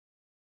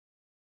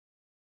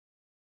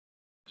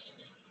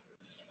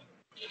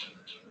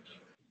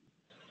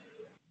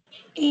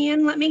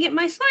And let me get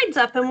my slides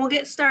up and we'll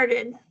get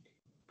started.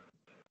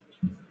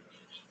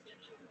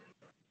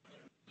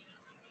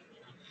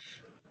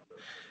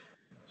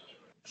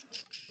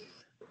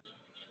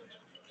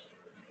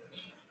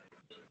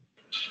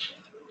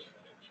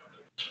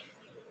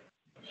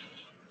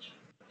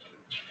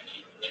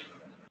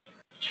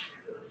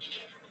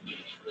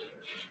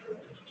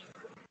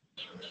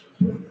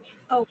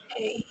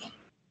 Okay.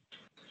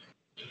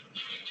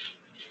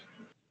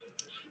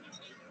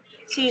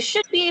 So you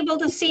should be able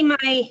to see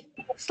my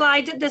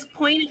slides at this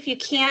point. If you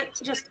can't,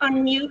 just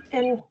unmute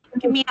and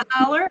give me a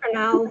holler and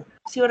I'll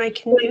see what I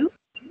can do.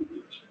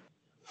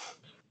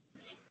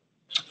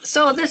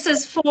 So this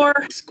is for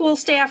school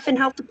staff and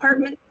health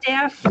department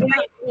staff.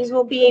 These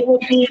will be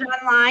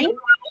online. It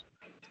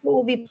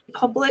will be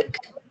public,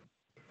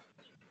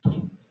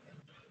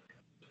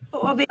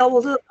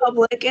 available to the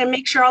public, and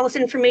make sure all this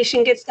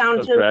information gets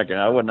down to.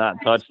 I would not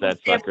touch that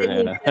sucker,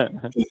 Hannah.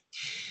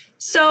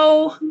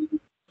 So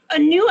a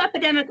new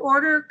epidemic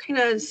order kind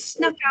of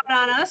snuck out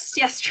on us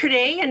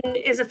yesterday and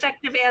is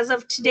effective as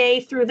of today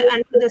through the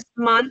end of this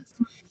month.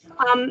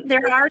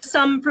 There are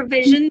some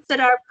provisions that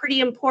are pretty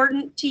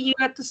important to you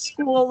at the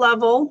school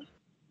level.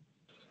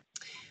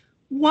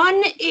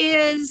 One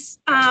is,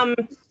 well,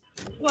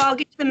 I'll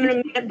get to them in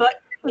a minute,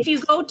 but if you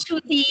go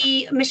to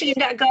the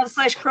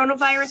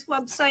michigan.gov/coronavirus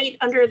website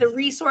under the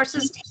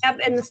resources tab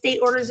and the state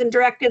orders and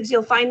directives,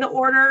 you'll find the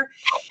order.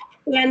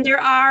 And there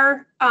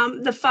are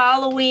the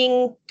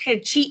following kind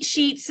of cheat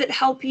sheets that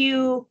help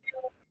you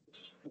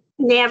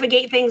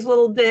navigate things a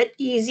little bit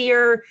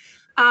easier.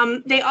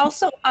 They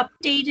also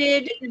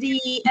updated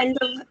the end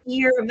of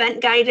year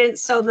event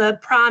guidance, so the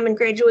prom and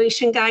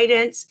graduation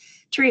guidance,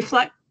 to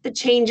reflect the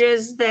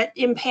changes that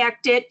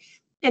impact it.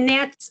 And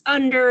that's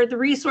under the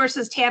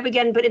resources tab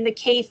again, but in the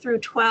K through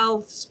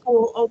 12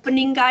 school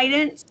opening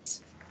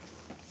guidance.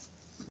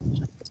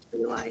 Just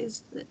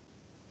realized that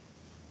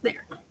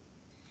there.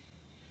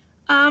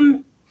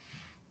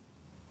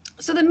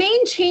 So the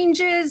main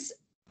changes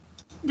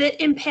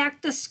that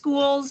impact the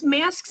schools: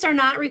 masks are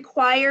not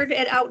required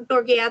at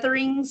outdoor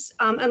gatherings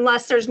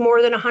unless there's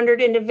more than 100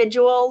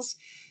 individuals.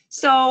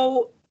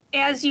 So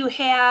as you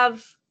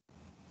have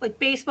like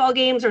baseball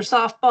games or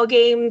softball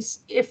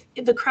games, if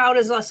the crowd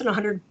is less than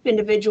 100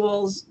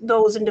 individuals,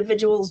 those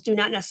individuals do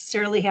not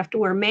necessarily have to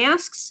wear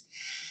masks.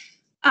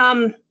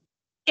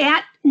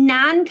 At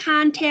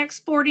non-contact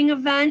sporting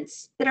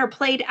events that are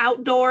played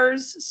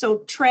outdoors, so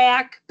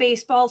track,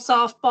 baseball,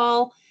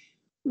 softball,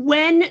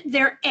 when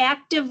they're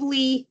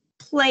actively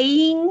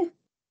playing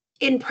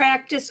in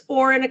practice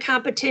or in a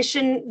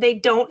competition, they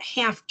don't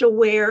have to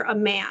wear a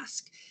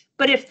mask.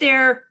 But if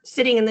they're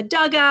sitting in the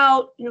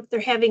dugout, if they're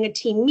having a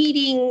team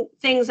meeting,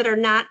 things that are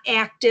not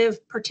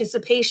active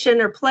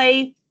participation or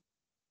play,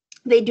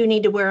 they do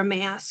need to wear a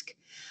mask.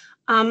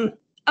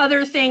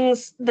 Other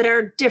things that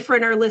are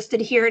different are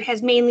listed here. It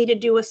has mainly to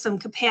do with some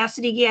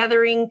capacity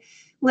gathering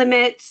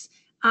limits,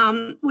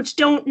 which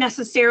don't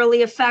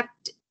necessarily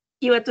affect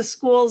you at the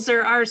schools.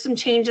 There are some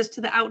changes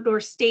to the outdoor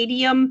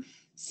stadium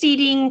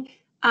seating,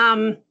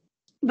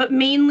 but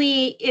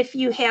mainly if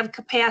you have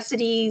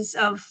capacities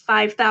of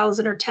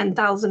 5,000 or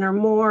 10,000 or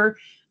more,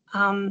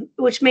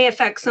 which may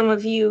affect some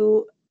of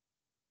you,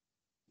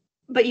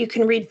 but you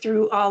can read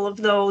through all of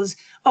those.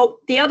 Oh,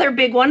 the other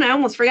big one, I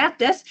almost forgot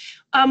this.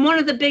 One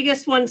of the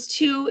biggest ones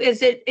too is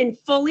that in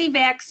fully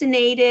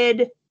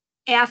vaccinated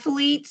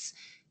athletes,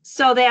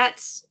 so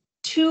that's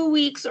 2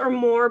 weeks or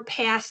more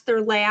past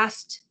their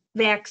last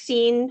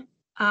vaccine,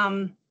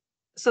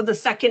 so the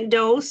second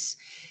dose,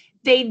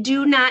 they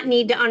do not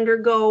need to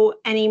undergo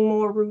any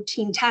more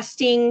routine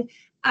testing.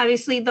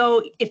 Obviously,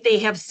 though, if they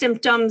have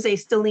symptoms, they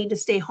still need to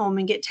stay home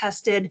and get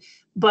tested,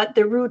 but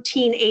the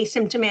routine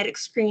asymptomatic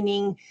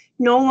screening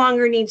no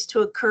longer needs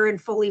to occur in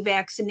fully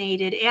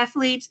vaccinated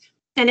athletes,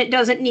 and it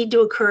doesn't need to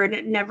occur, and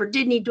it never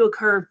did need to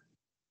occur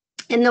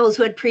in those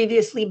who had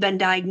previously been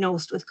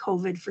diagnosed with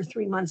COVID for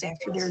 3 months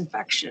after their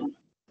infection.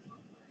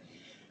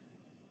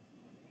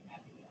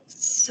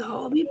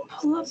 So let me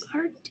pull up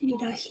our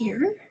data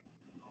here.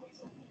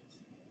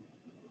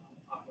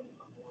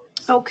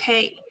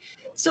 Okay,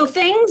 so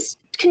things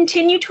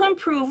continue to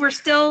improve. We're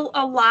still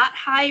a lot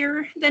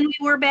higher than we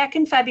were back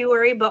in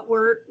February, but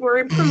we're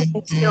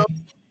improving still.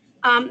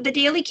 The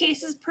daily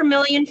cases per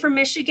million for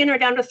Michigan are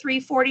down to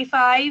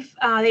 345.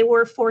 They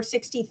were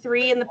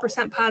 463, and the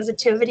percent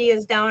positivity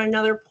is down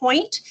another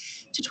point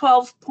to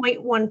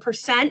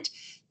 12.1%.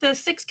 The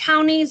 6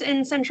 counties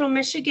in Central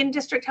Michigan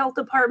District Health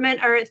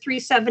Department are at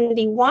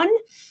 371.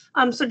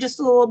 So just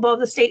a little above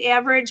the state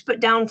average, but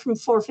down from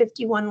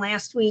 451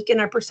 last week.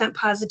 And our percent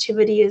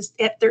positivity is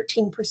at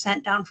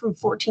 13%, down from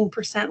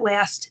 14%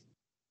 last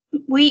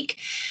week.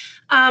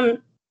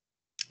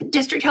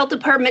 District Health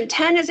Department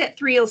 10 is at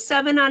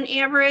 307 on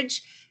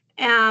average,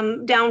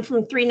 down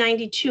from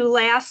 392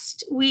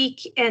 last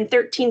week, and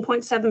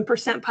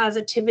 13.7%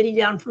 positivity,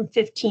 down from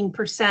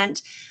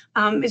 15%.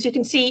 As you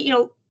can see,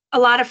 a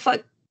lot of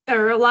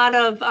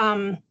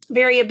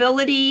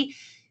variability.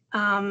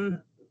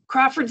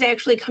 Crawford's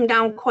actually come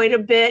down quite a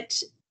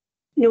bit.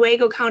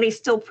 Newaygo County is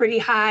still pretty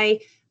high.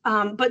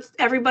 but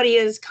everybody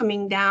is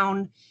coming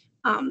down.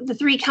 The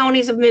 3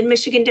 counties of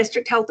Mid-Michigan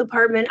District Health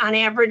Department on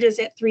average is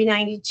at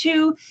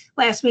 392.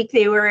 Last week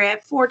they were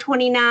at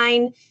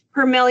 429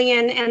 per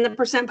million, and the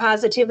percent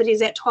positivity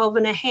is at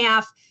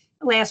 12.5.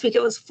 Last week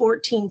it was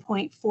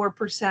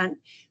 14.4%.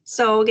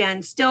 So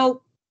again,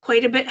 still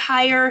quite a bit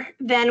higher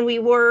than we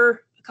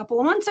were a couple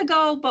of months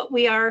ago, but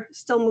we are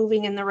still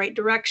moving in the right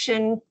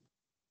direction.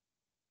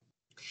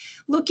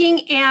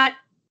 Looking at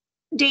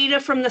data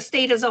from the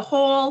state as a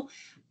whole,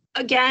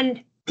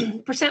 again,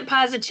 percent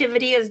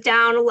positivity is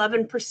down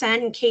 11%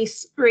 and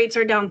case rates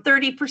are down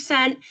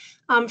 30%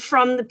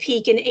 from the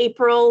peak in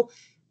April.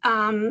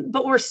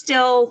 But we're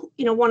still,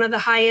 one of the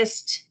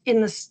highest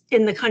in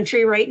the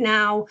country right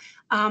now.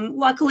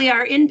 Luckily,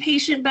 our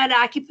inpatient bed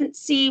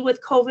occupancy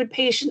with COVID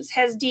patients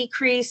has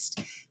decreased,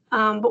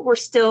 but we're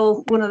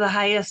still one of the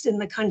highest in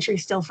the country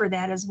still for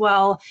that as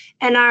well.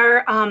 And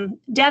our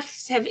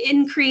deaths have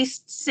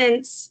increased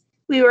since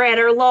we were at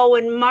our low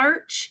in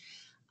March.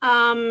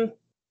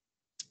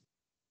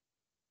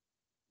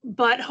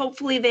 But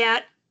hopefully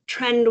that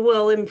trend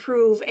will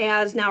improve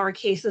as now our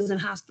cases and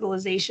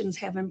hospitalizations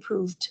have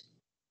improved.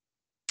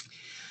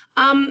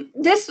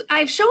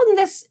 I've shown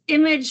this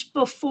image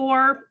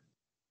before.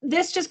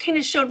 This just kind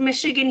of showed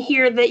Michigan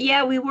here that,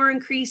 yeah, we were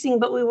increasing,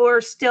 but we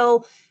were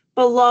still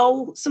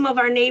below some of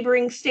our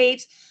neighboring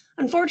states.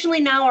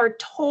 Unfortunately, now our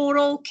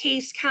total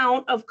case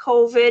count of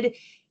COVID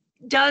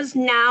does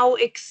now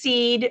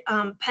exceed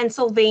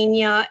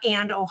Pennsylvania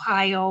and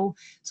Ohio.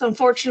 So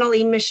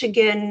unfortunately,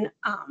 Michigan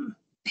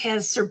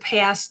has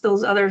surpassed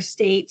those other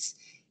states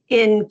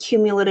in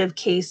cumulative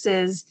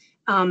cases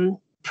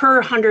per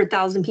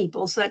 100,000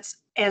 people. So that's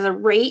as a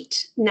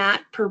rate,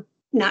 not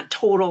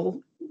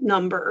total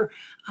number,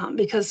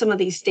 because some of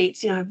these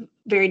states, have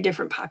very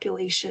different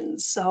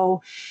populations.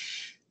 So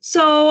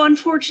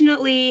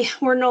unfortunately,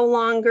 we're no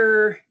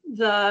longer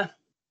the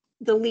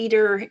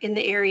leader in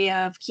the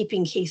area of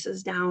keeping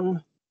cases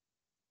down.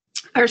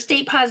 Our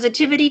state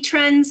positivity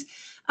trends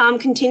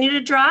continue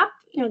to drop.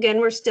 Again,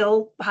 we're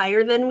still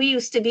higher than we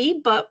used to be,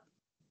 but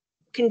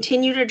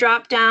continue to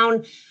drop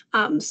down.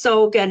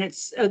 So again,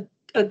 it's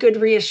a good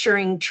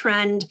reassuring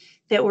trend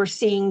that we're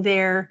seeing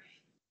there.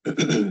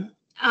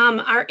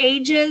 Our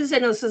ages, I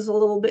know this is a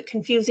little bit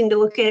confusing to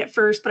look at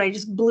first, but I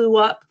just blew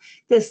up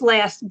this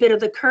last bit of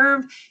the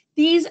curve.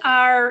 These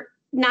are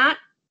not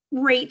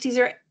rates, these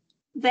are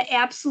the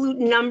absolute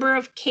number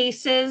of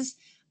cases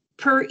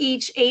per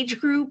each age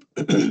group.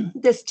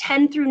 This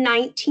 10 through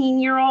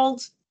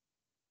 19-year-olds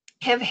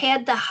have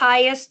had the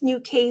highest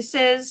new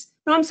cases.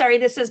 No, I'm sorry,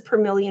 this is per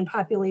million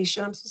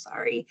population. I'm so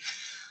sorry.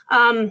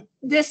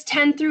 This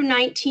 10 through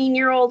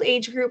 19-year-old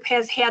age group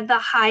has had the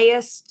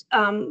highest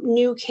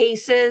new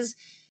cases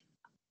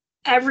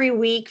every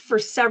week for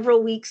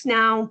several weeks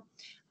now.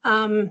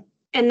 And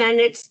then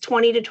it's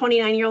 20 to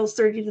 29-year-olds,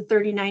 30 to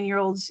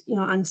 39-year-olds,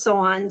 and so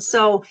on.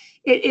 So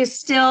it is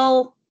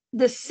still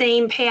the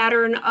same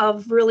pattern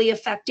of really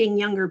affecting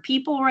younger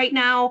people right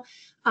now.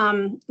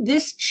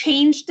 This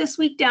changed this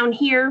week down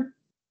here.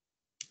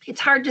 It's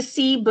hard to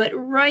see, but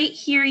right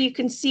here you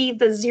can see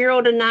the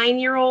 0 to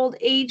 9-year-old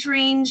age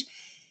range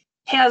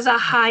has a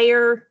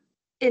higher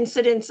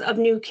incidence of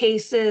new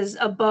cases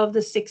above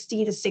the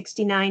 60 to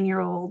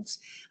 69-year-olds.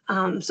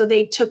 So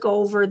they took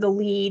over the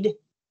lead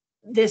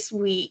this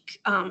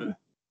week.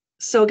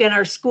 So again,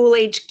 our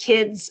school-age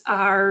kids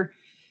are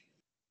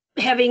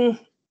having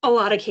a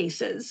lot of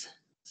cases.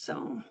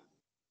 So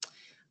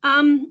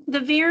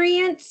the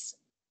variants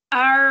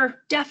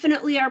are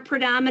definitely our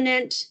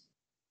predominant,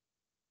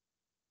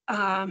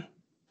 they're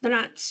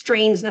not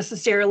strains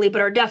necessarily, but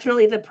are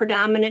definitely the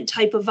predominant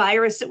type of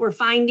virus that we're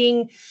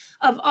finding.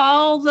 Of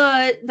all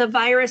the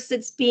virus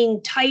that's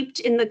being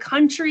typed in the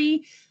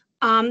country,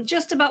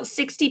 just about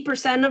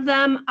 60% of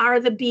them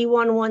are the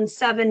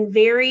B117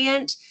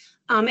 variant.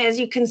 As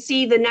you can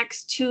see, the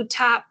next 2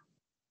 top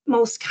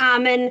most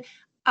common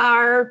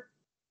are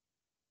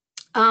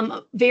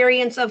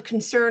variants of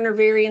concern or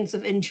variants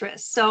of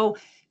interest. So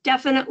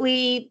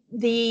definitely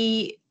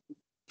the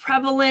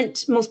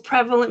most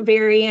prevalent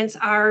variants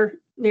are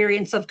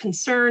variants of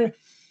concern.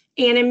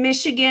 And in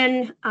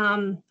Michigan,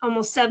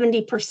 almost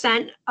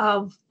 70%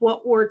 of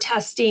what we're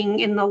testing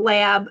in the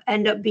lab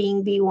end up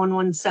being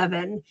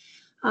B117.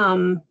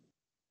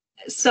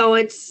 So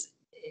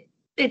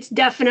it's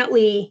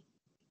definitely,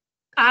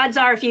 odds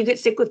are if you get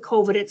sick with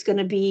COVID, it's going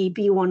to be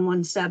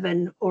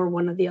B117 or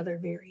one of the other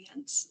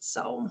variants.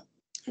 So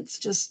it's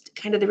just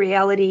kind of the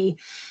reality.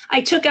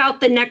 I took out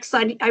the next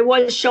slide. I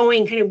was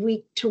showing kind of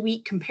week to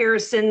week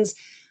comparisons.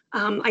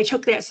 I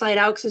took that slide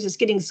out because it's just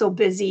getting so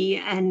busy,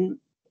 and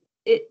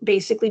it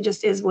basically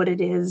just is what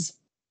it is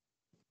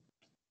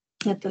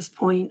at this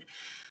point.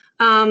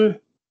 So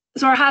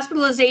our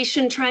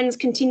hospitalization trends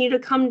continue to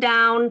come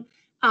down,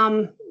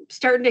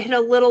 starting to hit a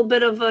little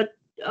bit of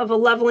a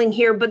leveling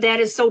here, but that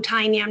is so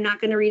tiny. I'm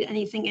not going to read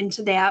anything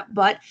into that,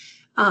 but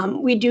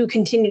we do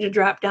continue to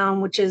drop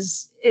down, which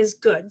is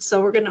good.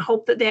 So we're going to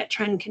hope that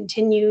trend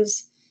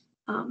continues.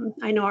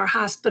 I know our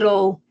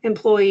hospital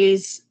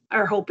employees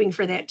are hoping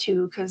for that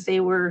too, because they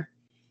were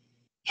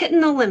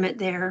hitting the limit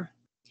there.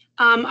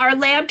 Our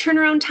lab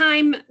turnaround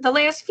time, the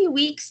last few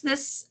weeks,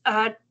 this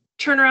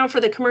turnaround for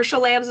the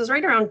commercial labs is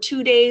right around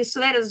 2 days. So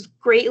that is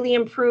greatly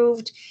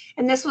improved.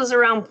 And this was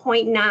around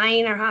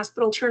 0.9, our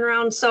hospital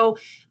turnaround. So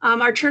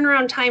our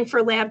turnaround time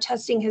for lab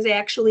testing has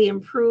actually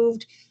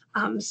improved.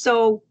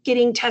 So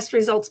getting test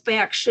results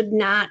back should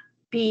not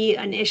be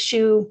an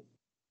issue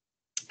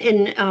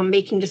in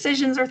making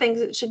decisions or things.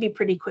 It should be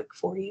pretty quick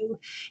for you.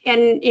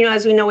 And,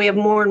 as we know, we have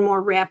more and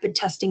more rapid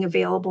testing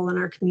available in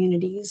our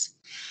communities.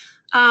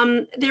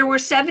 There were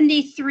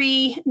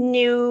 73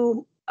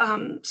 new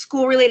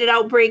school-related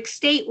outbreaks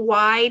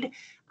statewide.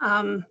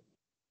 Some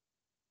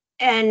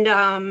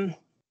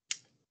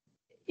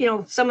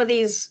of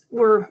these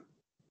were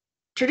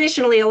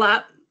traditionally a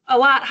lot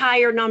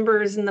higher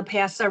numbers in the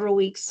past several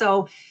weeks.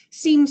 So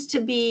seems to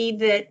be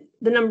that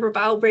the number of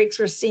outbreaks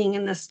we're seeing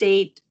in the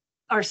state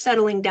are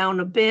settling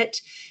down a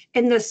bit.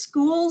 In the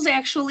schools,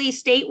 actually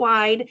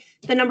statewide,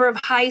 the number of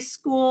high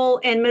school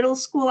and middle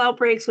school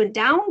outbreaks went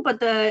down, but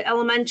the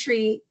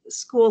elementary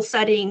school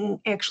setting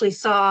actually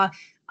saw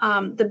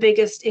the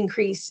biggest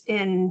increase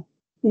in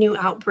new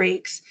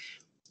outbreaks.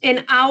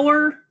 In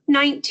our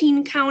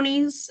 19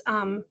 counties,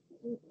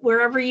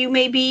 wherever you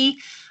may be,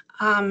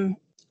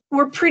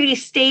 we're pretty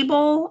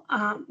stable.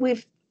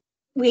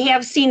 We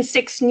have seen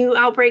 6 new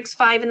outbreaks,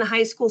 5 in the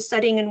high school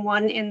setting and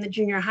 1 in the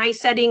junior high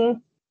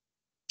setting.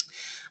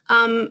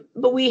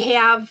 But we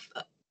have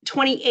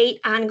 28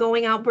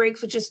 ongoing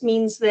outbreaks, which just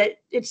means that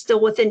it's still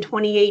within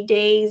 28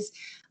 days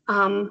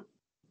of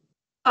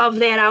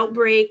that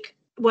outbreak,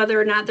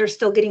 whether or not they're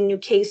still getting new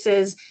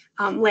cases.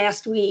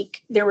 Last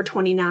week, there were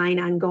 29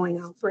 ongoing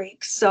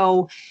outbreaks.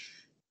 So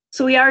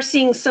we are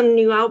seeing some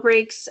new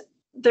outbreaks.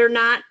 They're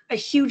not a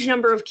huge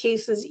number of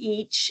cases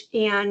each.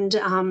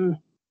 And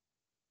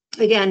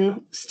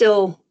again,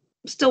 still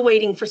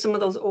waiting for some of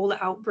those old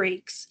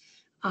outbreaks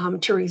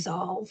to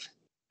resolve.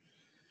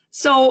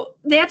 So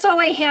that's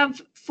all I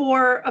have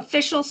for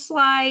official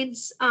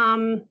slides.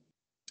 I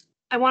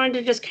wanted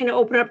to just kind of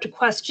open up to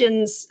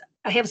questions.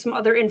 I have some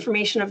other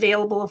information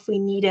available if we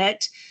need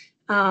it,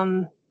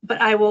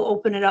 but I will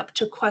open it up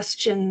to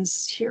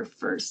questions here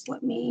first.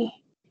 Let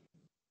me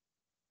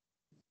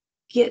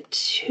get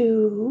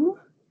to,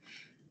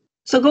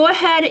 so go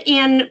ahead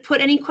and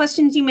put any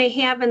questions you may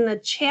have in the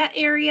chat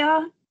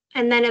area.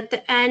 And then at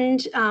the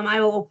end,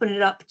 I will open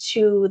it up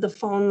to the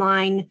phone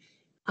line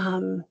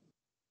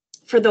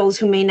for those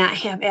who may not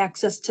have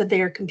access to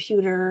their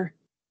computer.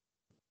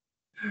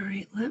 All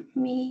right, I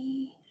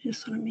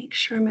just want to make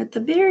sure I'm at the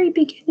very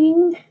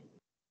beginning.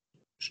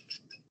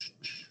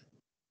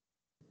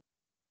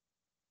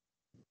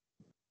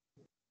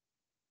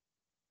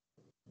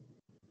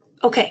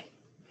 Okay.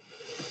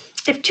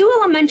 If 2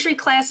 elementary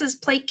classes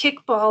play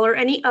kickball or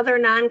any other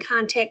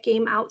non-contact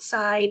game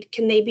outside,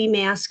 can they be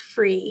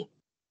mask-free?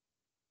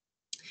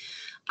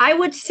 I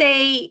would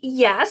say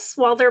yes,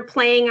 while they're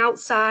playing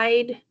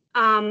outside,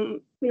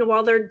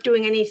 while they're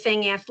doing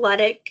anything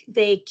athletic,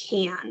 they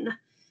can.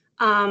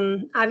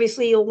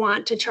 Obviously, you'll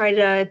want to try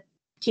to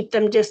keep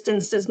them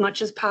distanced as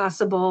much as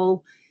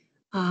possible.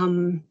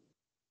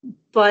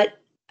 But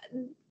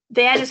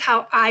that is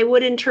how I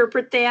would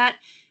interpret that.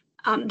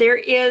 There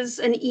is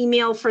an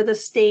email for the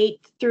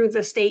state through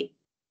the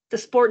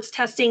sports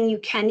testing. You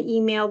can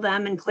email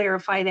them and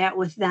clarify that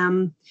with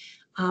them.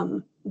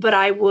 But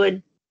I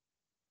would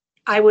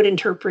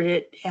interpret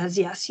it as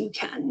yes, you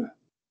can.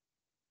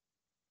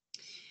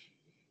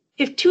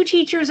 If 2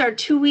 teachers are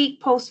 2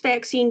 week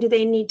post-vaccine, do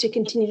they need to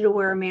continue to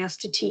wear a mask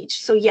to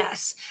teach? So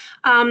yes,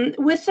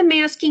 with the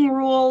masking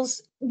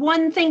rules,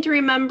 one thing to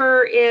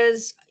remember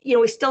is,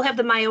 we still have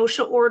the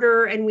MIOSHA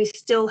order and we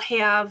still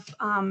have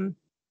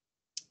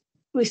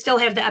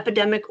the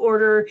epidemic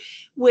order,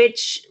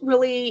 which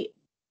really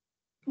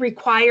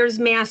requires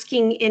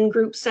masking in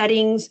group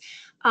settings.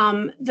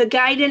 The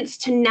guidance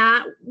to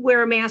not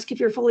wear a mask if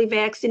you're fully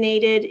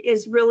vaccinated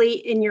is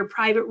really in your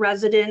private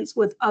residence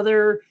with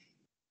other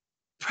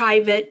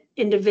private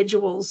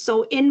individuals.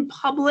 So in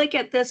public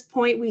at this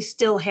point, we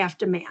still have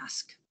to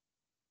mask.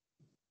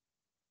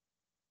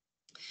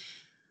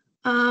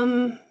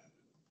 I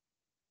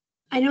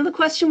know the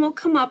question will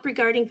come up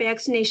regarding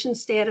vaccination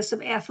status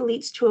of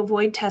athletes to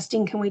avoid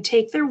testing. Can we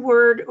take their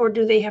word or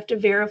do they have to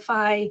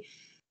verify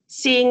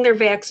seeing their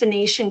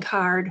vaccination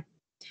card?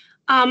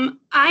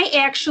 I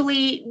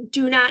actually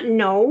do not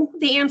know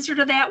the answer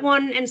to that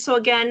one. And so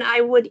again,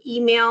 I would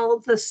email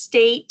the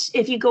state.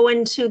 If you go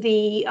into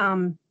the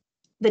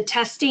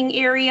testing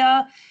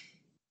area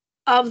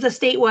of the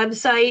state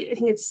website, I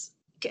think it's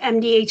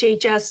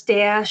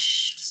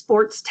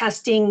MDHHS-sports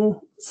testing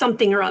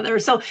something or other.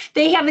 So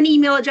they have an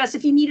email address.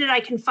 If you need it, I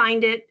can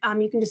find it.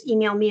 You can just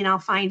email me and I'll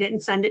find it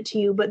and send it to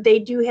you. But they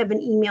do have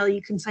an email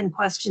you can send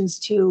questions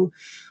to.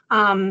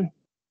 And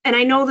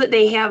I know that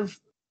they have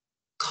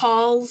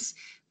calls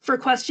for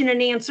question and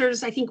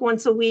answers, I think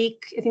once a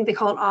week. I think they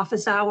call it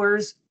office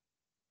hours.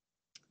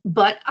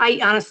 But I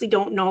honestly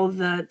don't know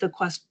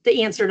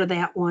the answer to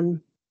that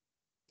one.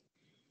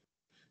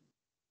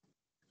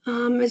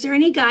 Is there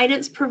any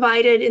guidance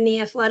provided in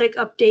the athletic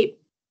update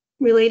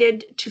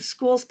related to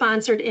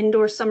school-sponsored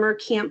indoor summer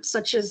camps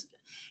such as,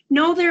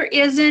 no, there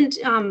isn't.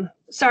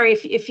 Sorry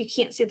if you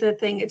can't see the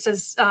thing. It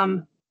says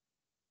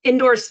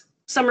indoor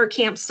summer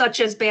camps such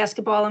as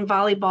basketball and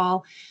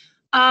volleyball.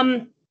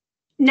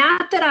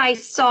 Not that I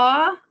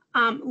saw.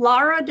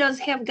 Laura does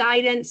have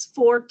guidance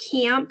for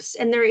camps,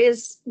 and there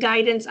is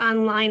guidance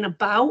online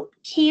about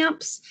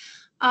camps.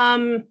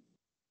 But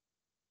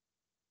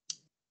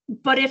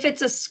if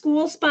it's a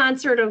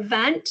school-sponsored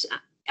event,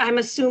 I'm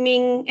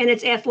assuming, and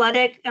it's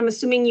athletic, I'm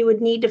assuming you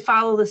would need to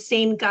follow the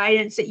same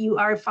guidance that you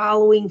are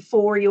following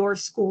for your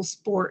school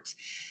sports.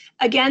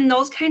 Again,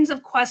 those kinds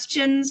of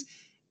questions,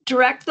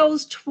 direct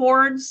those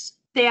towards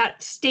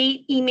that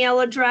state email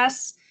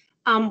address.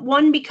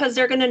 One, because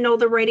they're going to know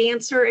the right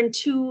answer, and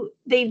two,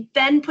 they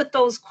then put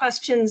those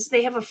questions,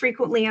 they have a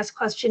frequently asked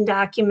question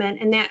document,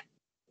 and that,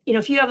 you know,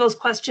 if you have those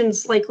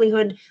questions,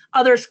 likelihood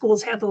other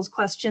schools have those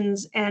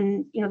questions,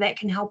 and, you know, that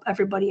can help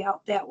everybody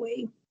out that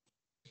way.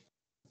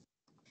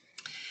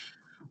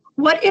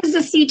 What is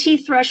the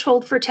CT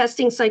threshold for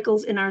testing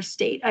cycles in our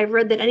state? I've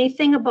read that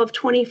anything above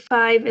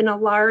 25 in a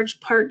large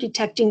part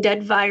detecting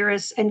dead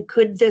virus, and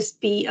could this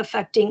be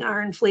affecting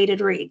our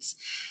inflated rates?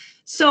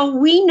 So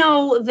we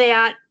know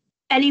that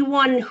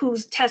anyone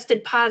who's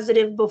tested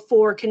positive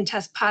before can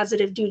test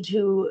positive due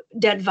to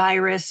dead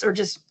virus or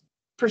just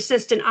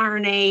persistent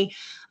RNA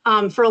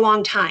for a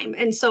long time.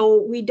 And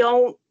so we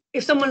don't,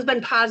 if someone's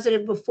been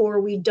positive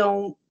before, we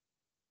don't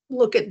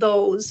look at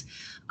those.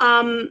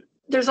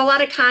 There's a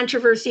lot of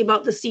controversy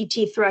about the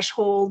CT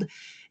threshold.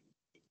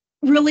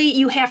 Really,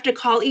 you have to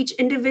call each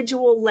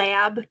individual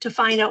lab to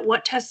find out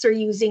what tests they're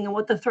using and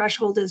what the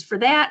threshold is for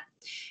that.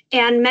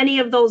 And many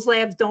of those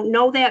labs don't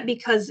know that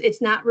because it's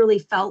not really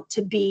felt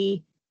to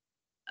be,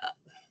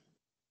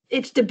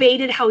 it's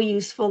debated how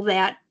useful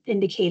that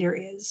indicator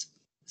is.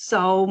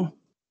 So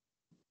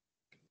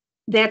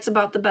that's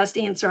about the best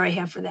answer I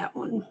have for that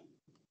one.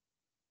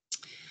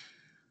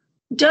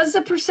 Does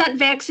the percent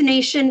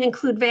vaccination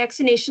include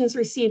vaccinations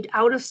received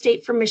out of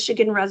state for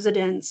Michigan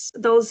residents?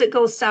 Those that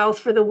go south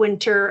for the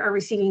winter are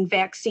receiving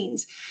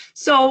vaccines.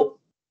 So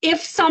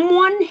if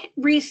someone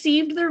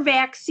received their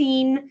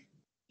vaccine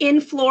in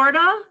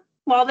Florida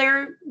while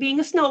they're being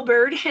a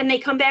snowbird and they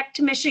come back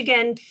to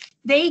Michigan,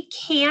 they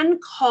can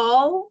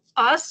call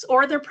us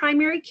or their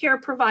primary care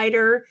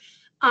provider.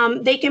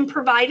 They can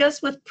provide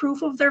us with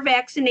proof of their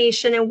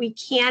vaccination, and we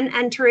can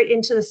enter it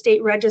into the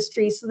state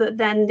registry so that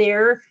then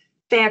their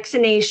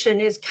vaccination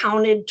is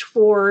counted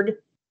toward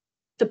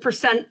the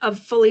percent of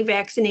fully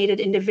vaccinated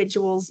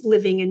individuals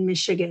living in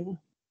Michigan.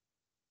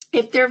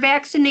 If they're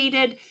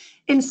vaccinated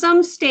in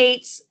some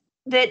states,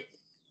 that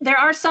there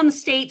are some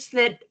states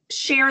that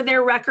share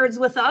their records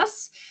with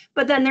us,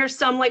 but then there's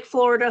some like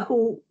Florida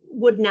who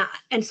would not.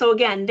 And so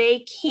again,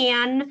 they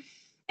can,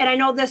 and I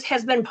know this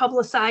has been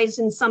publicized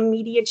in some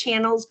media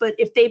channels, but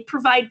if they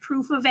provide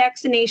proof of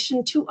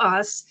vaccination to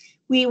us,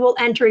 we will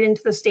enter it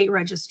into the state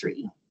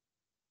registry.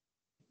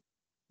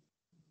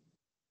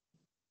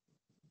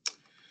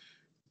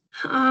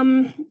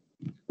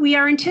 We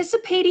are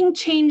anticipating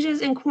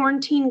changes in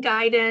quarantine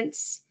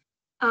guidance,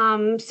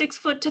 6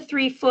 foot to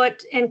 3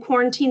 foot, and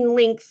quarantine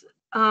length.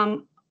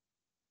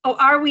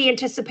 Are we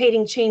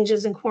anticipating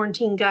changes in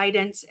quarantine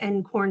guidance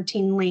and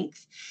quarantine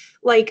length,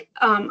 like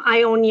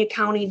Ionia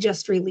County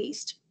just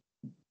released?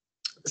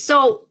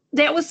 So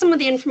that was some of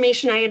the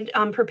information I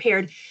had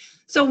prepared.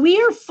 So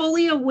we are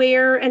fully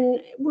aware,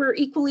 and we're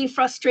equally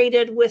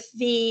frustrated with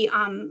the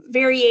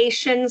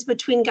variations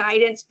between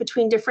guidance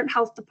between different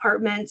health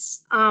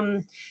departments.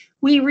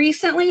 We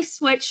recently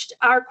switched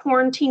our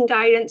quarantine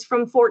guidance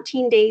from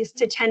 14 days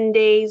to 10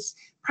 days,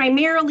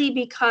 primarily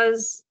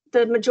because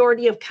the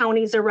majority of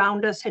counties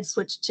around us had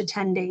switched to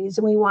 10 days,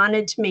 and we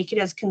wanted to make it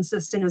as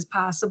consistent as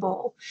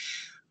possible.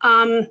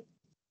 I'm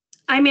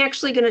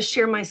actually going to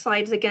share my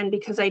slides again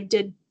because I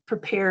did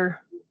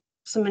prepare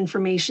some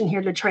information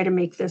here to try to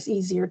make this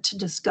easier to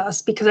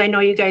discuss, because I know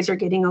you guys are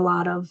getting a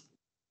lot of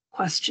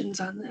questions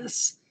on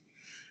this.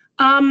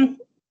 So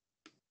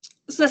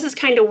this is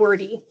kind of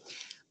wordy,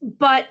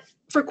 but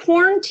for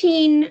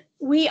quarantine,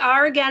 we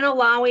are again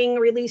allowing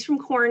release from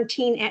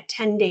quarantine at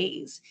 10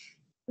 days.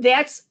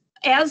 That's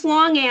as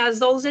long as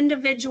those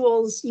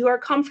individuals, you are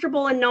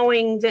comfortable in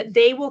knowing that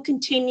they will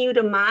continue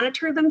to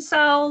monitor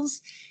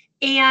themselves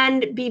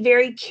and be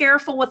very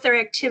careful with their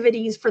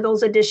activities for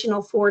those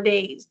additional 4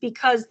 days,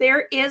 because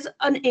there is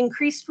an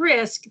increased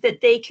risk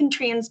that they can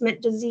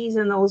transmit disease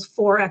in those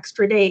 4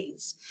 extra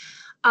days.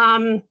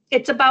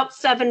 It's about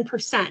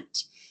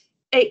 7%.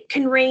 It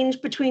can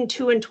range between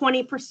 2 and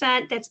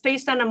 20%. That's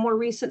based on a more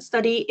recent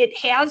study. It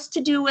has to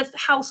do with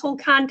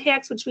household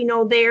contacts, which we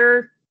know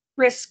their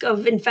risk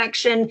of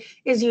infection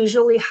is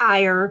usually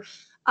higher,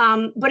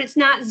 but it's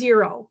not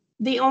zero.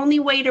 The only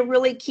way to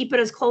really keep it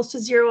as close to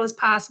zero as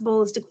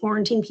possible is to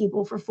quarantine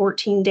people for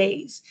 14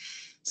 days.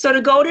 So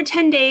to go to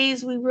 10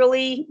 days, we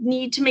really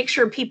need to make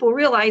sure people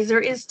realize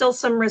there is still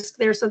some risk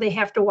there, so they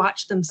have to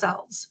watch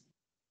themselves.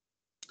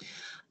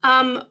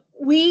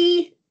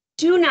 We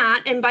do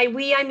not, and by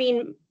we, I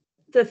mean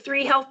the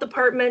 3 health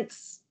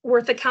departments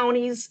worth of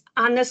counties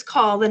on this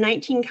call, the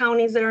 19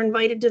 counties that are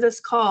invited to this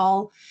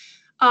call,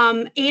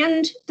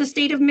 and the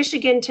state of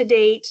Michigan to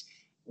date,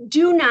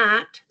 do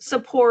not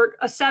support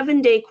a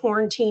 7-day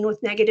quarantine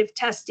with negative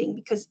testing,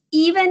 because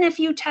even if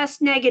you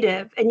test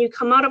negative and you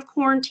come out of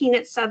quarantine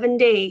at 7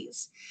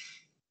 days,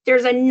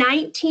 there's a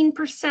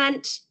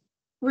 19%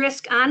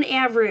 risk on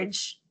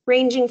average,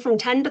 ranging from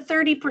 10 to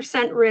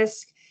 30%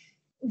 risk,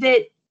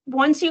 that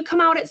once you come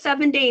out at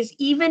 7 days,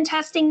 even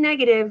testing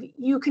negative,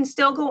 you can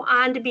still go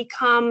on to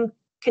become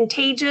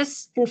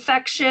contagious,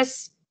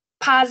 infectious,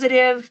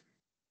 positive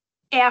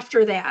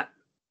after that.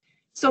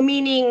 So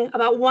meaning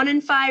about 1 in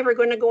 5 are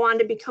going to go on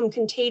to become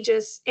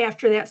contagious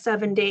after that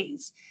 7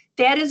 days.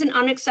 That is an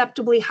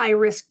unacceptably high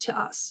risk to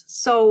us.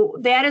 So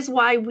that is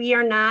why we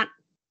are not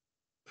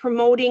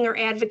promoting or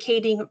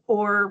advocating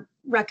or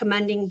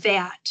recommending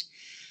that.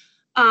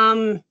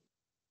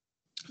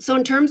 So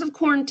in terms of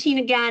quarantine,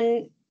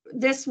 again,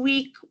 this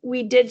week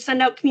we did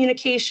send out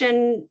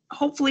communication,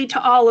 hopefully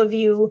to all of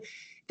you,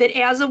 that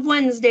as of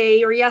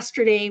Wednesday or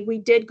yesterday, we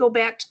did go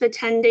back to the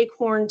 10-day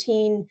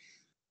quarantine.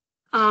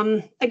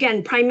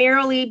 Again,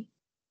 primarily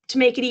to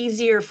make it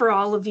easier for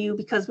all of you,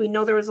 because we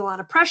know there was a lot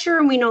of pressure,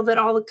 and we know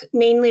that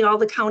mainly all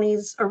the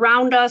counties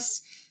around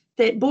us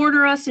that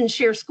border us and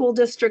share school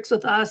districts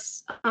with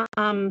us,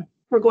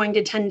 we're going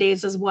to 10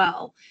 days as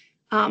well.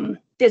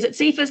 Is it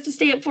safest to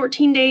stay at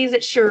 14 days?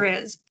 It sure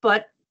is,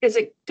 but is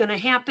it going to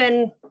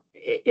happen?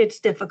 It's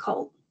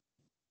difficult.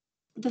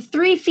 The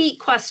 3 feet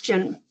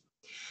question.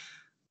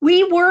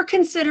 We were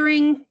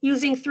considering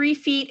using 3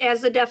 feet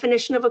as the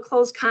definition of a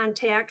close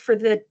contact for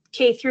the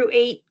K through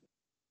 8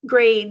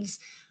 grades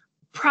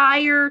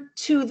prior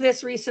to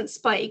this recent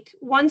spike.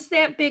 Once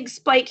that big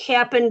spike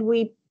happened,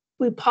 we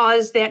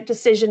paused that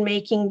decision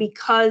making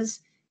because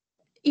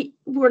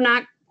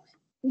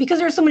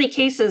there's so many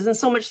cases and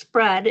so much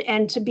spread,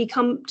 and to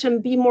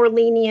be more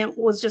lenient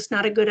was just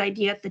not a good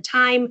idea at the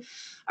time.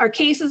 Our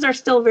cases are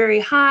still very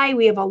high.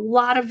 We have a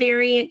lot of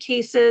variant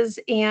cases,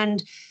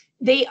 and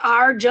they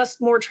are just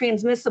more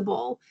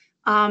transmissible.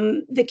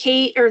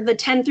 The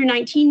 10 through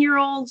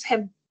 19-year-olds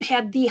have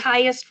had the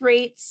highest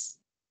rates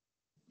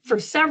for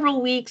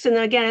several weeks. And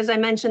then again, as I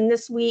mentioned,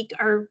 this week,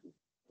 our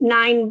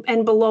 9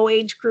 and below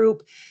age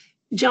group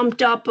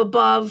jumped up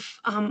above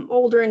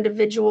older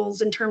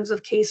individuals in terms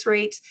of case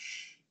rates.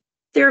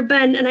 There have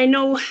been, and I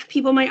know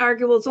people might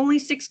argue, well, it's only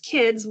 6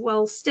 kids.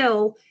 Well,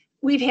 still,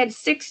 we've had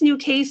 6 new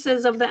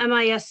cases of the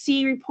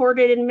MIS-C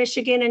reported in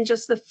Michigan in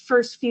just the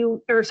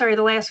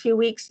last few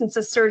weeks since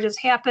the surge has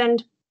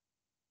happened.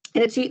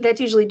 And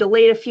that's usually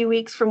delayed a few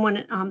weeks from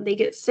when they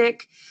get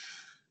sick.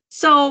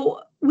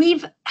 So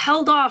we've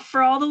held off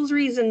for all those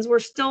reasons. We're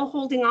still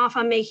holding off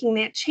on making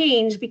that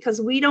change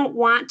because we don't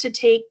want to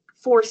take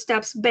 4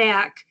 steps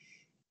back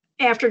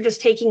after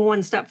just taking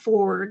 1 step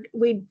forward.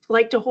 We'd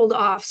like to hold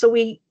off.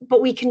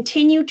 But we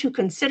continue to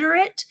consider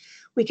it.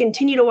 We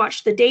continue to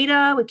watch the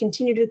data. We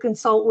continue to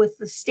consult with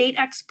the state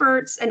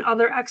experts and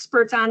other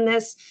experts on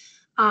this.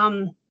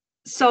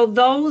 So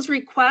those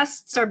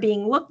requests are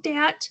being looked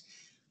at.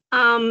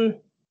 So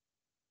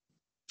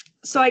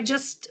I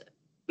just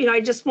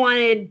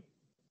wanted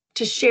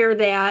to share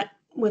that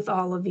with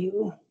all of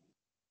you.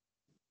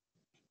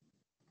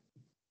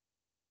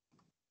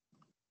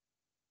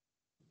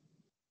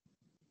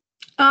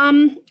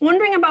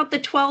 Wondering about the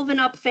 12 and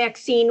up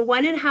vaccine.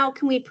 When and how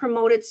can we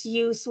promote its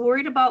use?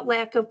 Worried about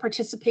lack of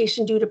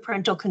participation due to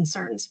parental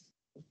concerns.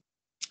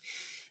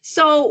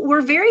 So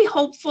we're very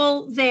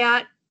hopeful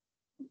that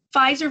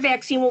Pfizer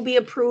vaccine will be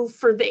approved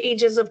for the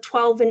ages of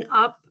 12 and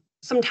up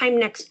sometime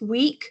next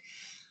week.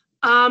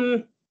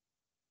 There's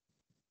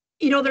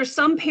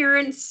some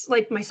parents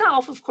like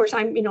myself, of course,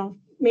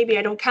 maybe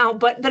I don't count,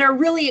 but that are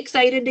really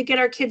excited to get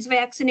our kids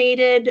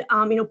vaccinated.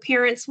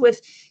 Parents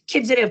with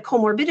kids that have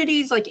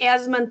comorbidities like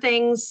asthma and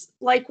things,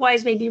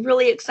 likewise, may be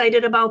really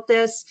excited about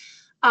this.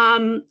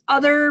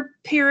 Other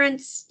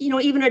parents,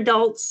 even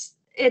adults,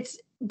 it's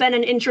been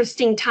an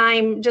interesting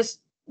time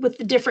just with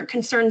the different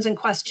concerns and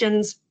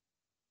questions.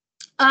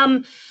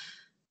 I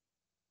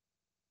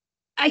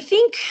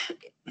think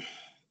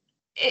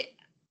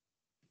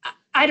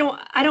I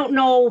don't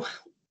know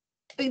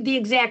the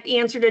exact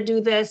answer to do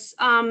this.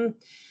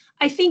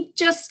 I think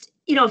just,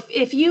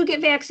 if you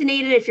get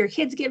vaccinated, if your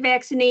kids get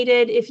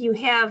vaccinated, if you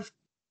have,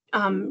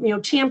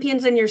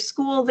 champions in your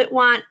school that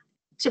want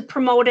to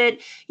promote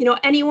it,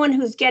 anyone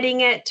who's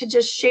getting it, to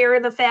just share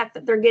the fact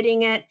that they're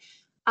getting it.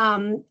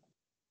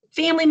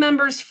 Family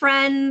members,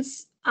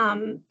 friends,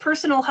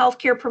 personal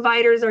healthcare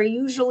providers are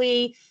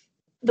usually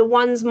the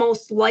ones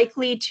most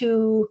likely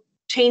to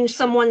change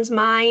someone's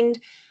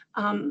mind.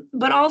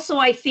 But also,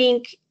 I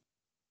think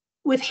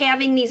with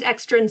having these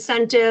extra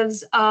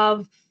incentives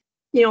of,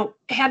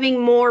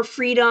 having more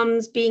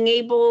freedoms, being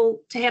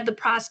able to have the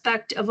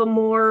prospect of a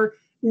more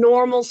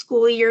normal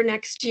school year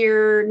next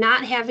year,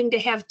 not having to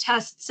have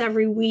tests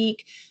every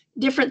week,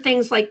 different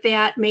things like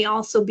that may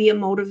also be a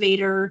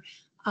motivator.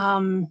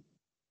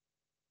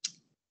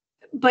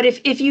 But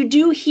if you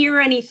do hear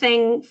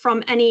anything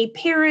from any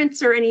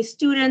parents or any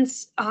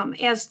students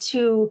as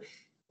to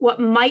what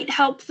might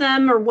help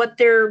them or what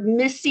they're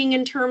missing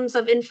in terms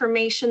of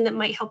information that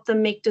might help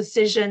them make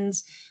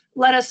decisions,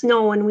 let us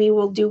know and we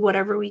will do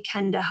whatever we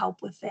can to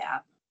help with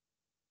that.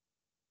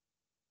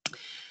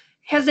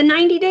 Has the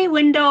 90-day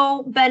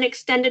window been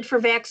extended for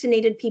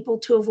vaccinated people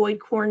to avoid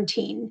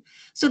quarantine?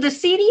 So the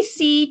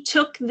CDC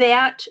took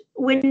that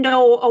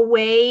window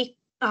away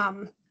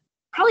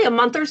probably a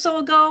month or so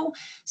ago.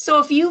 So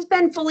if you've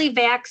been fully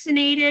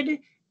vaccinated,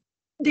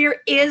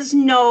 there is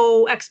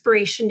no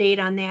expiration date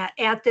on that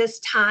at this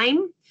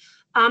time.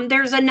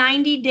 There's a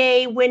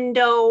 90-day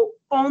window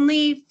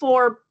only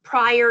for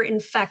prior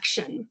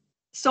infection.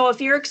 So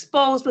if you're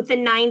exposed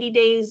within 90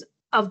 days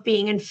of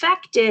being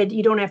infected,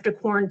 you don't have to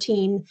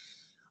quarantine.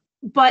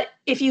 But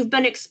if you've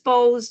been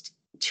exposed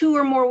 2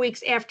 or more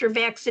weeks after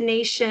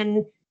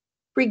vaccination,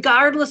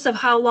 regardless of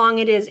how long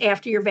it is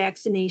after your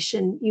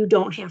vaccination, you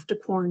don't have to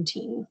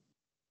quarantine.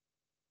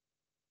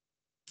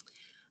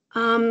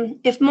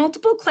 If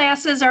multiple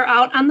classes are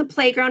out on the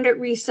playground at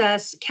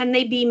recess, can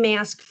they be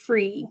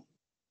mask-free?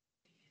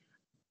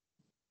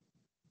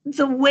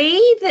 The way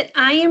that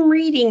I am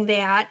reading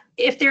that,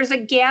 if there's a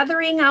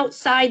gathering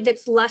outside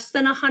that's less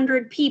than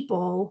 100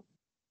 people,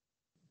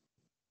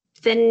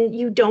 then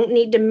you don't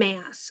need to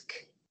mask.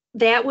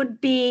 That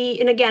would be,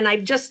 and again,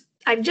 I've just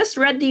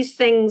read these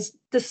things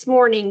this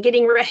morning,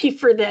 getting ready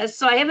for this,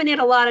 so I haven't had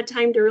a lot of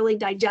time to really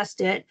digest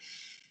it.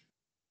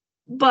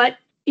 But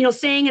you know,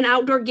 saying an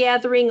outdoor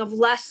gathering of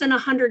less than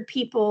 100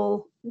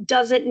 people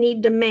doesn't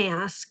need to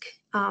mask.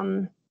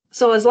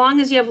 So as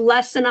long as you have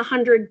less than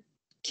 100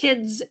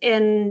 kids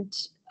and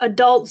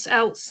adults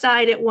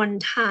outside at one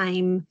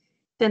time,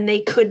 then they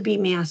could be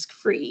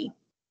mask-free.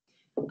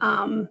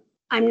 I'm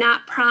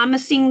not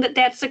promising that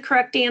that's the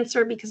correct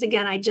answer because,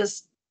 again, I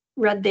just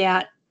read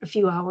that a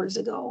few hours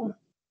ago.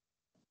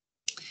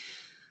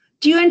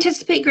 Do you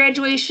anticipate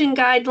graduation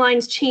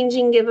guidelines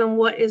changing given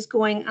what is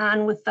going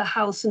on with the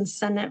House and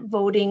Senate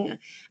voting?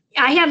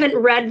 I haven't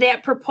read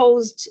that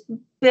proposed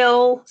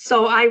bill,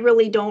 so I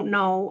really don't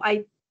know.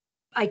 I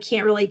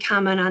can't really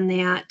comment on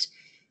that.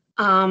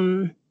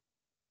 And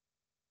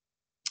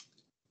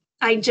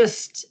I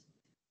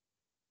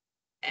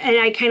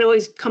kind of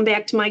always come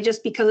back to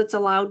just because it's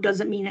allowed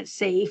doesn't mean it's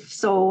safe.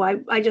 So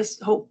I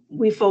just hope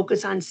we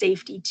focus on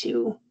safety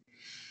too.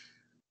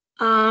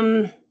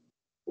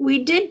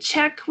 We did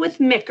check with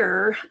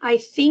MICR. I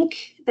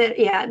think that,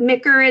 yeah,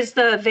 MICR is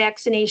the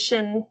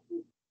vaccination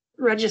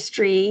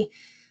registry.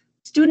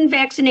 Student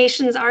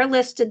vaccinations are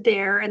listed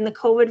there and the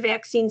COVID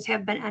vaccines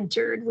have been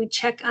entered. We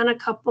check on a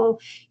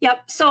couple.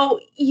 Yep, so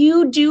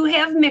you do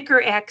have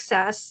MICR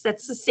access.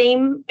 That's the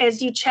same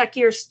as you check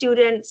your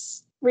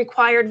students'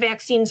 required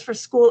vaccines for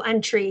school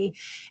entry.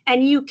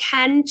 And you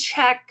can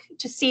check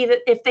to see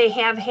that if they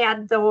have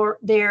had their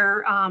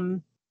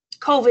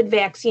COVID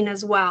vaccine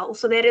as well.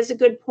 So that is a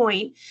good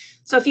point.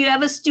 So if you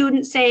have a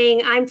student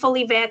saying, I'm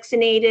fully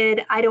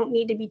vaccinated, I don't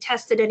need to be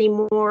tested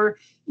anymore,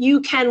 you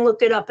can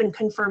look it up and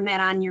confirm that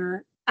on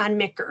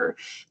MICR.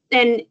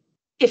 And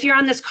if you're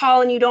on this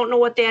call and you don't know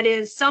what that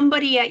is,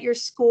 somebody at your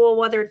school,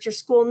 whether it's your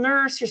school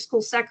nurse, your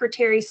school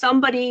secretary,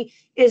 somebody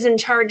is in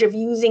charge of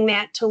using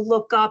that to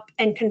look up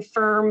and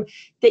confirm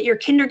that your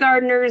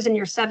kindergartners and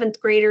your 7th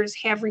graders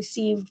have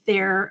received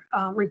their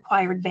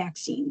required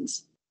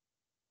vaccines.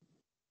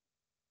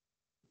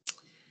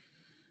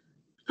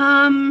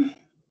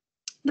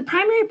 The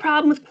primary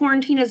problem with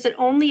quarantine is that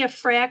only a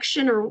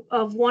fraction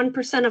of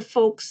 1% of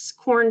folks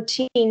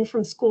quarantined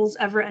from schools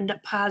ever end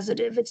up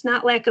positive. It's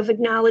not lack of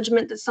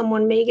acknowledgement that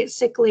someone may get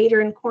sick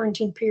later in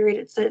quarantine period.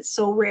 It's that it's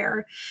so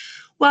rare.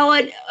 Well,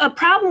 a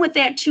problem with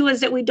that too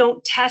is that we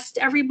don't test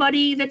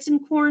everybody that's in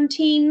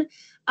quarantine.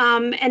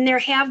 And there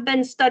have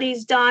been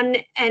studies done,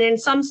 and in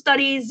some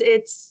studies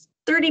it's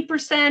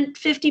 30%,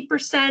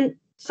 50%.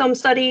 Some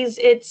studies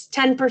it's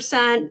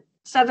 10%,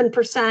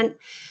 7%.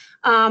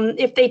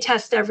 If they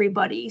test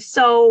everybody.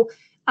 So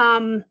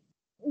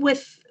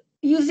with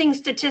using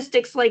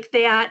statistics like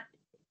that,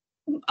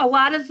 a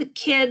lot of the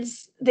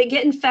kids that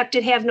get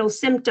infected have no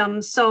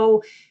symptoms.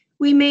 So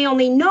we may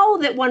only know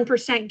that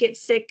 1% get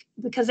sick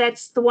because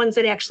that's the ones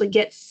that actually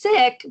get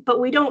sick, but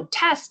we don't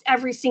test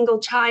every single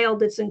child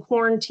that's in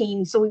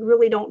quarantine. So we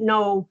really don't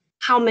know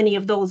how many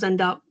of those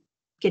end up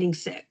getting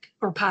sick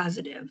or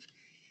positive.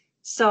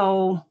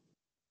 So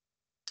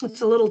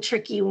it's a little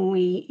tricky when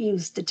we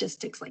use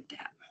statistics like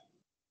that.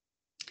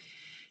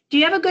 Do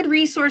you have a good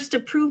resource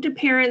to prove to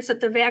parents that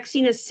the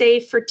vaccine is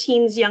safe for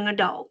teens, young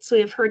adults? We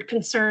have heard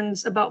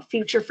concerns about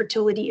future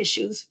fertility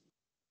issues.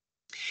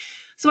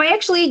 So I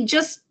actually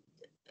just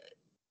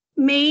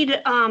made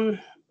a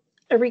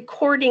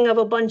recording of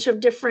a bunch of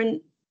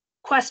different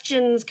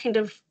questions, kind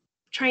of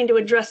trying to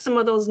address some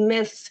of those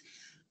myths.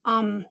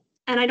 And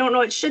I don't know,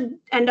 it should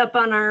end up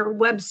on our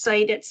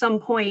website at some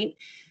point.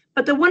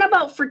 But the one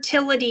about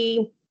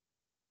fertility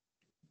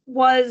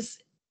was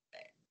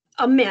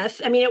a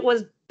myth. I mean, it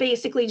was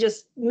basically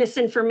just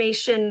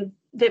misinformation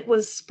that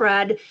was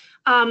spread,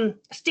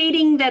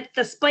 stating that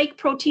the spike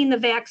protein the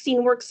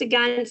vaccine works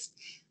against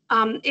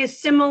is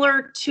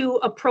similar to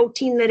a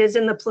protein that is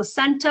in the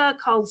placenta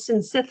called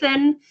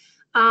syncytin.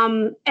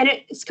 And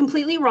it's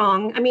completely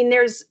wrong. I mean,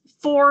 there's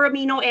 4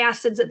 amino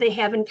acids that they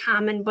have in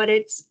common, but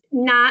it's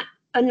not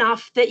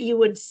enough that you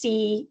would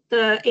see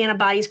the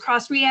antibodies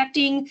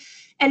cross-reacting.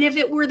 And if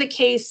it were the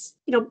case,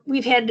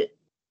 we've had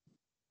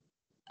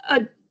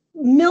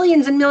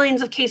millions and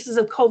millions of cases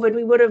of COVID.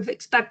 We would have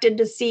expected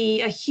to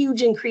see a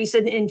huge increase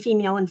in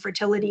female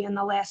infertility in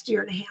the last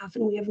year and a half,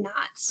 and we have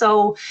not.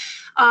 So,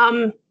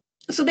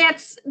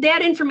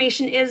 that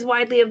information is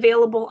widely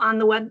available on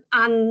the web,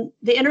 on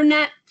the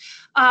internet.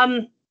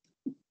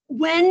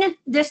 When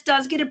this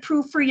does get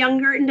approved for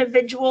younger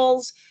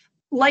individuals,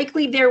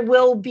 likely there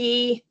will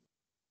be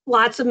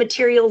lots of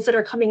materials that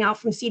are coming out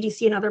from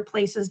CDC and other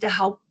places to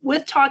help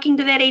with talking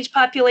to that age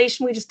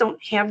population. We just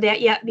don't have that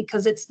yet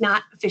because it's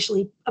not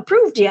officially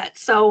approved yet.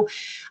 So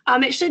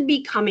it should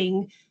be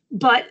coming.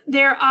 But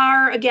there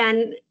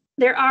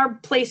are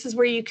places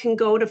where you can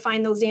go to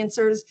find those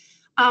answers.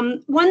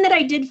 One that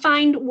I did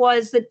find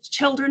was the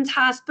Children's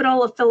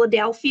Hospital of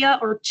Philadelphia,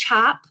 or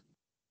CHOP.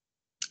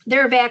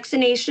 Their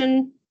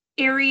vaccination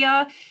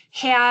area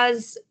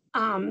has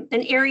an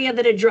area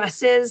that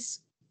addresses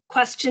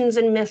questions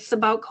and myths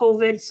about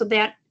COVID. So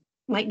that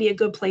might be a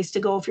good place to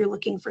go if you're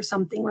looking for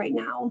something right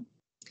now.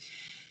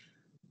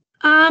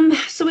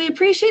 So we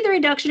appreciate the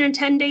reduction in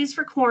 10 days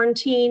for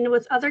quarantine,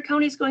 with other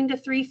counties going to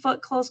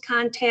 3-foot close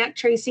contact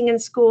tracing in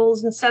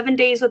schools and 7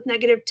 days with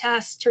negative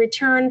tests to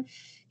return.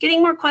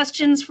 Getting more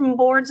questions from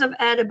boards of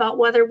ed about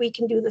whether we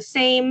can do the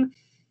same.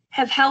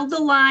 Have held the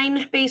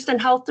line based on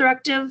health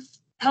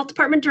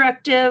department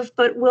directive,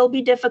 but will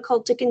be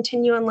difficult to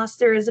continue unless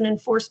there is an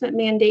enforcement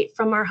mandate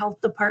from our health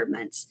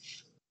departments.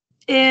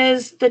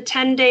 Is the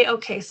 10-day,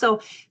 okay, so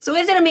is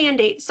it a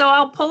mandate? So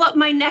I'll pull up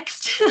my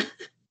next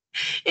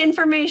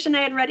information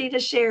I had ready to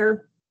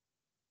share,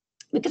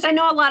 because I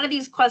know a lot of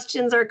these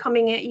questions are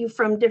coming at you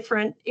from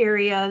different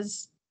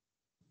areas.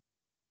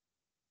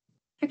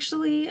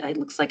 Actually, it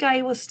looks like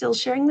I was still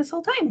sharing this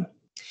whole time.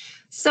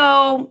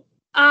 So,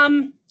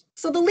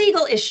 so the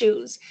legal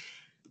issues.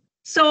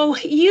 So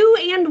you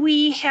and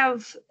we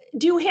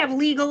do have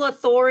legal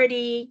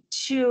authority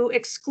to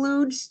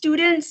exclude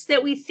students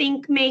that we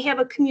think may have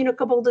a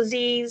communicable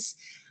disease.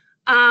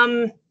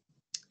 And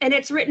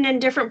it's written in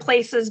different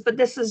places, but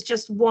this is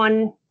just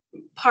one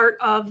part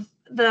of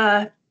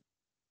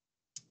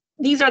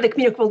these are the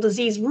communicable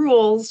disease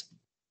rules.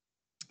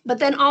 But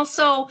then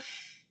also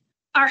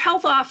our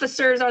health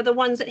officers are the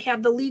ones that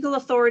have the legal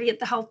authority at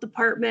the health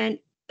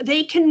department.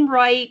 They can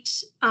write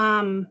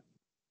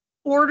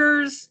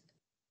orders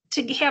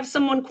to have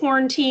someone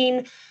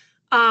quarantine.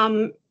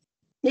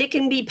 It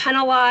can be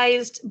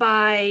penalized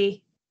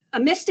by a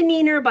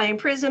misdemeanor, by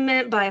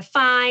imprisonment, by a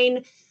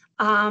fine.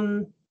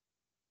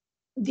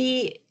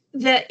 The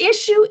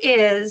issue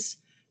is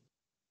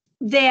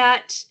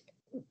that,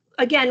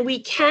 again, we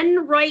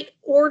can write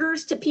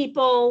orders to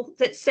people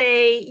that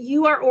say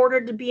you are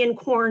ordered to be in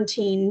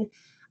quarantine.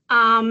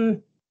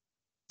 To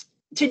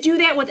do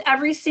that with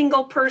every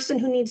single person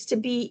who needs to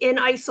be in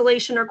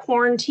isolation or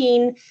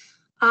quarantine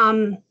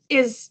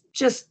is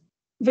just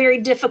very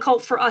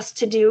difficult for us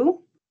to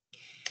do.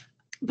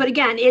 But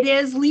again, it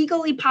is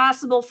legally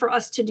possible for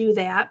us to do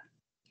that.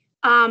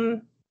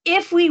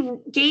 If we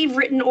gave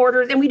written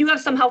orders, and we do have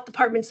some health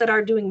departments that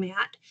are doing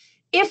that,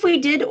 if we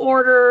did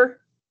order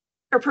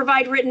or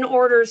provide written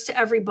orders to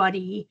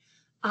everybody,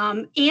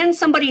 and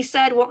somebody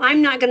said, well,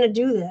 I'm not going to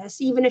do this,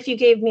 even if you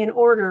gave me an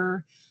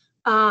order,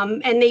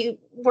 and they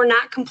were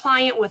not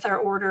compliant with our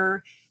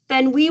order,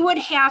 then we would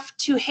have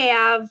to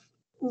have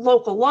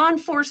local law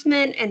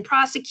enforcement and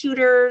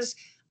prosecutors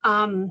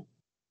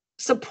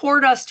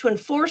support us to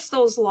enforce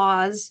those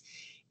laws.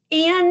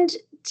 And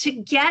to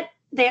get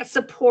that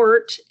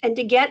support and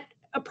to get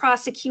a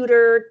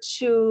prosecutor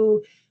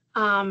to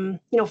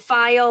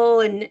file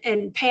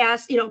and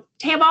pass, to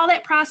have all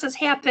that process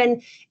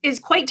happen is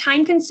quite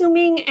time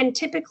consuming. And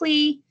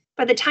typically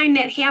by the time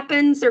that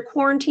happens, their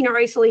quarantine or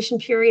isolation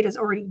period is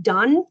already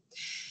done.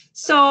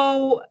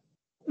 So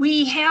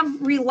we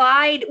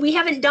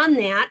haven't done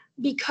that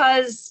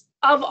because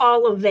of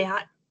all of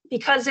that,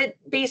 because it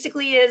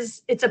basically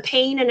it's a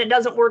pain and it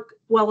doesn't work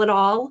well at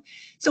all.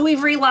 So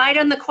we've relied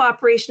on the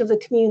cooperation of the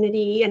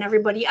community and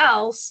everybody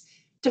else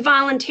to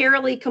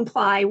voluntarily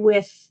comply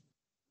with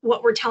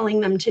what we're telling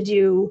them to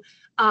do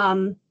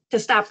to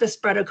stop the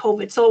spread of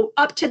COVID. So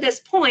up to this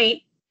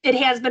point, it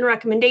has been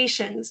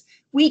recommendations.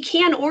 We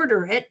can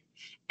order it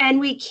and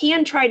we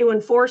can try to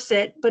enforce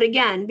it. But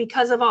again,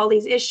 because of all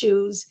these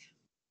issues,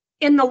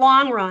 in the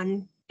long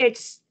run,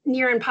 it's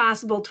near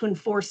impossible to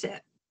enforce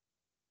it.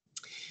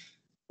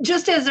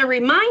 Just as a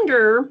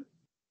reminder,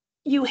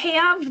 you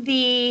have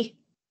the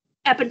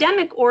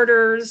epidemic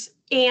orders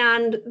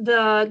and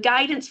the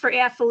guidance for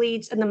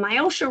athletes and the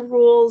MIOSHA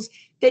rules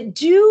that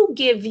do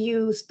give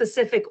you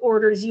specific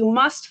orders you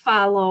must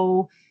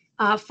follow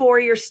for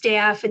your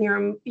staff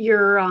and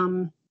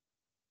your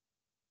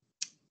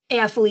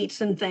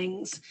athletes and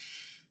things.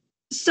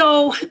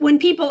 So when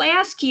people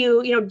ask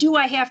you, do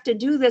I have to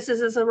do this?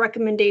 Is this a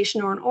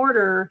recommendation or an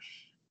order?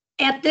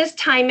 At this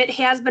time, it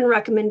has been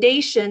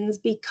recommendations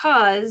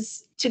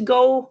because to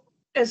go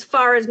as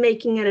far as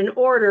making it an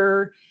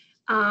order,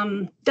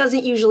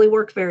 doesn't usually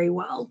work very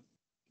well.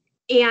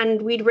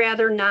 And we'd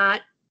rather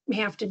not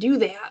have to do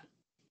that.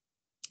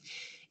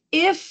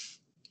 If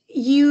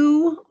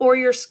you or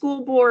your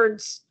school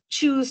boards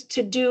choose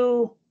to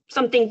do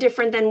something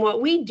different than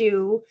what we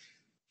do,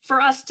 for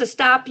us to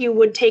stop you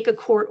would take a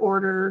court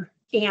order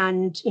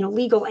and,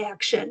 legal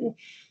action.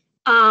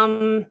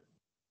 Are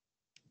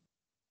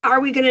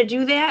we going to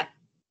do that?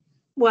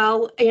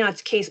 Well,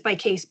 it's case by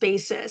case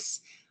basis.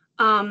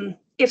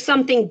 If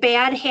something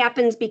bad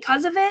happens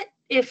because of it,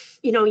 if,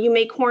 you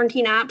make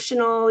quarantine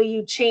optional,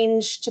 you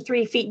change to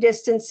 3 feet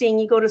distancing,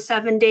 you go to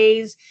 7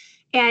 days,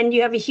 and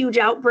you have a huge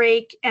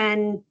outbreak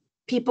and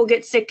people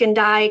get sick and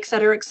die, et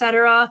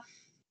cetera,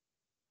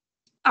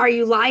 are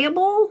you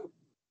liable?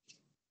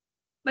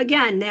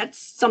 Again, that's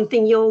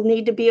something you'll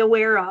need to be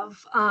aware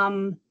of.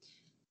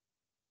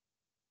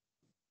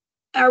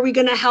 Are we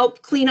going to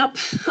help clean up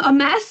a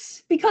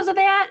mess because of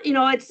that?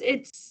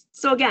 It's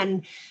so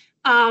again,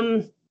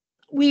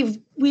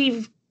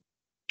 we've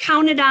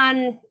counted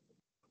on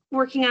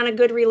working on a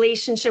good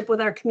relationship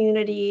with our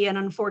community, and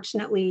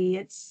unfortunately,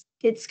 it's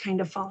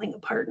kind of falling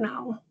apart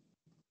now.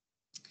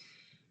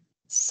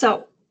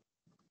 So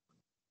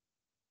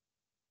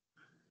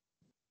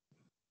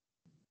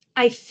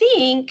I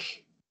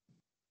think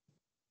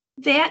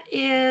that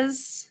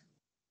is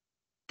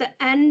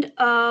the end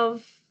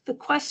of the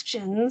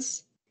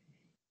questions.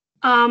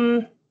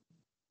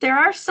 There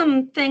are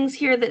some things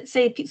here that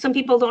say some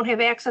people don't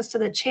have access to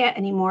the chat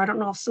anymore. I don't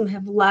know if some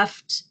have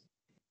left,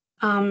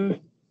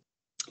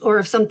 or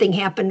if something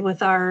happened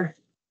with our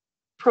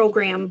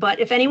program. But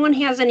if anyone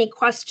has any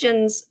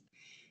questions,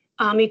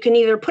 you can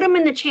either put them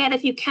in the chat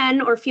if you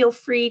can, or feel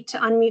free to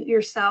unmute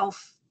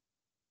yourself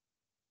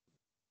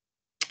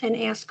and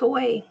ask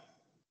away.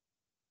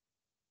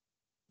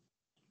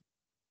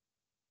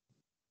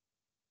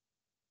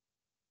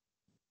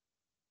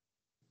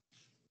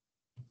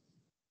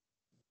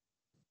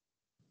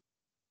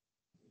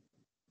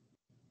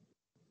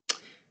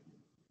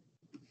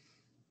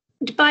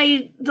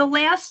 By the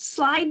last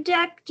slide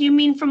deck, do you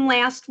mean from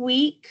last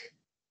week,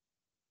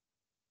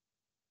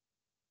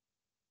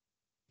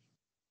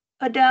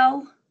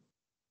 Adele?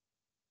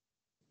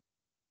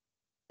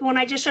 The one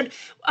I just showed.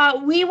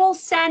 We will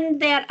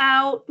send that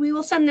out. We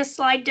will send this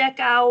slide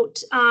deck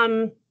out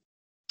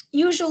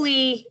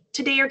usually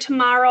today or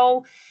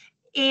tomorrow.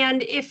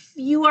 And if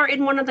you are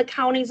in one of the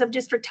counties of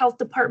District Health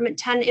Department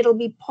 10, it'll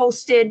be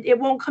posted. It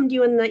won't come to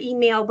you in the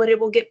email, but it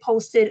will get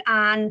posted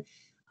on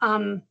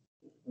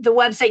the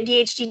website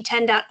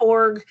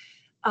dht10.org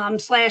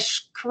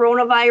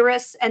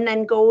 /coronavirus, and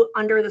then go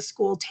under the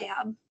school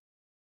tab.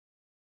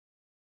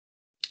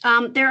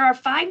 There are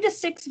 5 to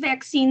 6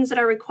 vaccines that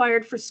are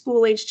required for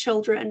school-age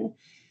children.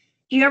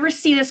 Do you ever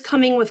see this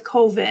coming with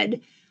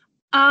COVID?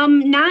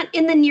 Not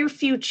in the near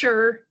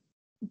future,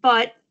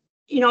 but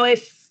and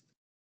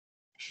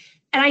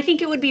I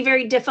think it would be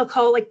very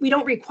difficult. Like, we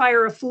don't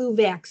require a flu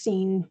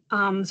vaccine,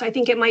 so I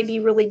think it might be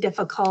really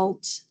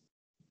difficult,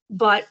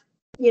 but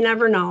you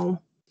never know.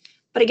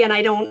 But again,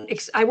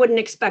 I wouldn't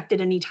expect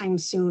it anytime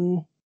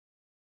soon.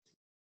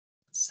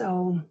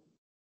 So,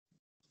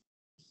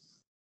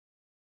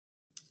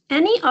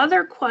 any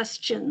other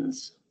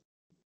questions?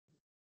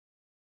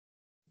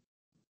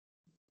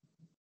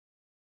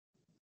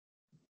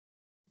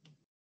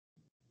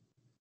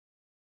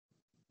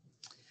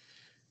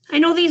 I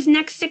know these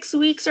next 6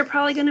 weeks are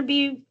probably going to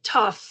be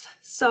tough,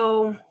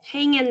 so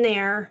hang in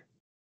there,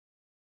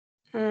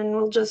 and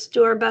we'll just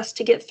do our best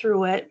to get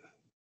through it.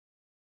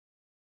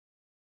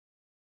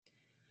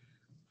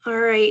 All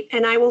right,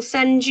 and I will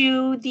send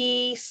you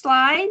the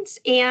slides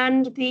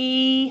and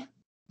the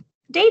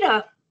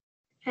data,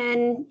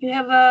 and you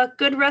have a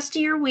good rest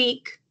of your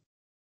week.